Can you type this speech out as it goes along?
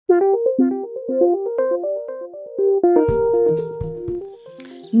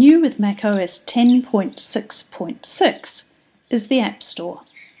New with macOS 10.6.6 is the App Store.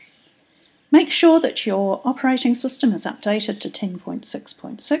 Make sure that your operating system is updated to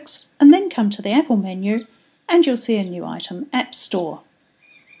 10.6.6 and then come to the Apple menu and you'll see a new item, App Store.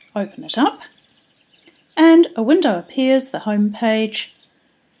 Open it up and a window appears, the home page,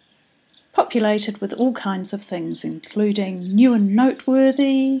 populated with all kinds of things including new and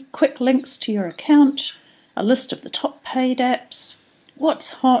noteworthy, quick links to your account, a list of the top paid apps,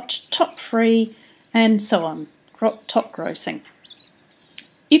 what's hot, top free, and so on, top grossing.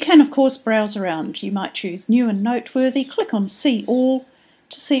 You can of course browse around. You might choose new and noteworthy, click on see all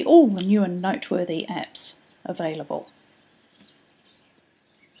to see all the new and noteworthy apps available.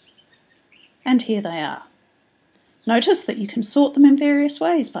 And here they are. Notice that you can sort them in various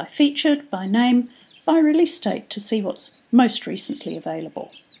ways, by featured, by name, by release date, to see what's most recently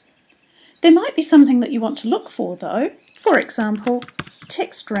available. There might be something that you want to look for though, for example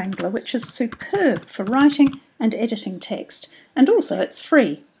Text Wrangler, which is superb for writing and editing text, and also it's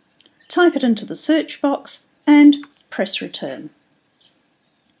free. Type it into the search box and press return.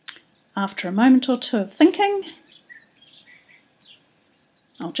 After a moment or two of thinking,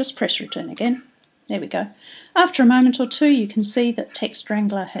 I'll just press return again. There we go. After a moment or two you can see that Text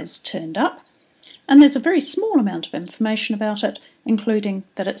Wrangler has turned up, and there's a very small amount of information about it, including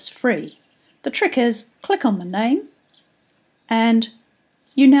that it's free. The trick is, click on the name and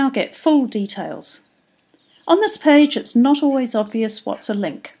you now get full details. On this page it's not always obvious what's a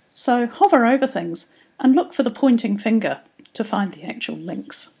link, so hover over things and look for the pointing finger to find the actual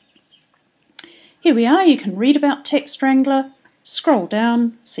links. Here we are, you can read about Text Wrangler, scroll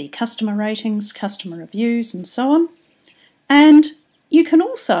down, see customer ratings, customer reviews and so on. And you can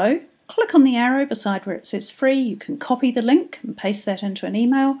also click on the arrow beside where it says free, you can copy the link and paste that into an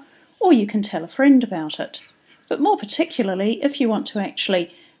email, or you can tell a friend about it. But more particularly, if you want to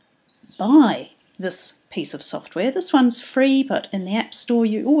actually buy this piece of software, this one's free, but in the App Store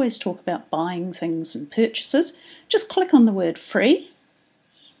you always talk about buying things and purchases. Just click on the word free.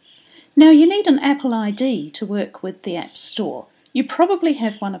 Now you need an Apple ID to work with the App Store. You probably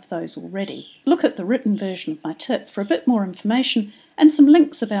have one of those already. Look at the written version of my tip for a bit more information and some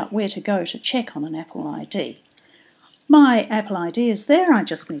links about where to go to check on an Apple ID. My Apple ID is there, I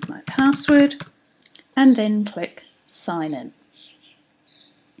just need my password, and then click Sign In.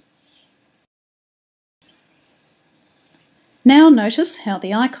 Now notice how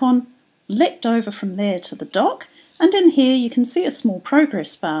the icon leapt over from there to the dock, and in here you can see a small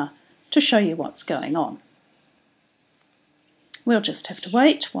progress bar to show you what's going on. We'll just have to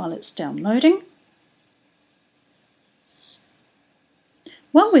wait while it's downloading.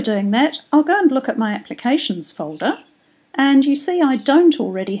 While we're doing that, I'll go and look at my applications folder, and you see I don't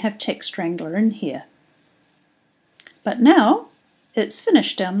already have Text Wrangler in here. But now it's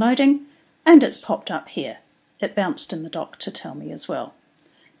finished downloading and it's popped up here. It bounced in the dock to tell me as well.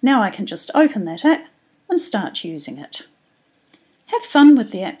 Now I can just open that app and start using it. Have fun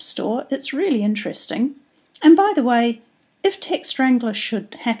with the App Store, it's really interesting. And by the way, if Text Wrangler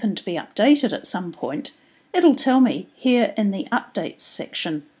should happen to be updated at some point, it'll tell me here in the Updates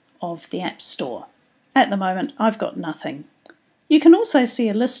section of the App Store. At the moment I've got nothing. You can also see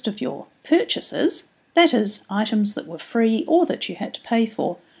a list of your purchases, that is, items that were free or that you had to pay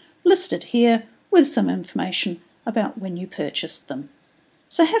for, listed here with some information about when you purchased them.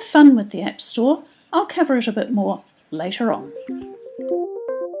 So have fun with the App Store. I'll cover it a bit more later on.